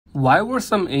Why were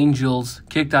some angels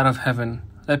kicked out of heaven?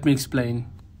 Let me explain.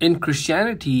 In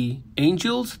Christianity,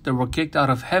 angels that were kicked out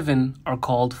of heaven are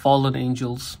called fallen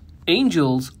angels.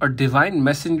 Angels are divine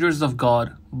messengers of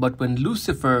God, but when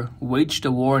Lucifer waged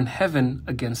a war in heaven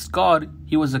against God,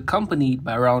 he was accompanied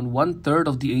by around 1/3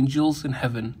 of the angels in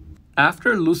heaven.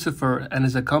 After Lucifer and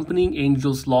his accompanying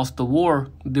angels lost the war,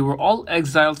 they were all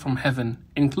exiled from heaven,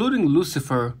 including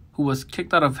Lucifer, who was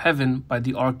kicked out of heaven by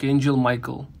the archangel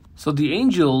Michael. So the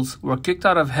angels were kicked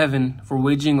out of heaven for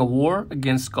waging a war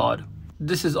against God.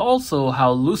 This is also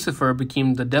how Lucifer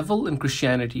became the devil in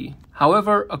Christianity.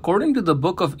 However, according to the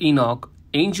book of Enoch,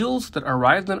 angels that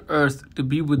arrived on earth to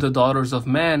be with the daughters of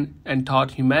man and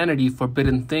taught humanity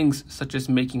forbidden things such as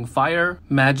making fire,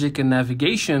 magic, and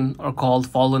navigation are called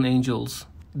fallen angels.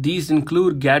 These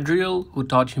include Gadriel, who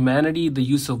taught humanity the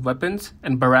use of weapons,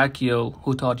 and Barachiel,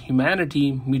 who taught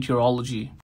humanity meteorology.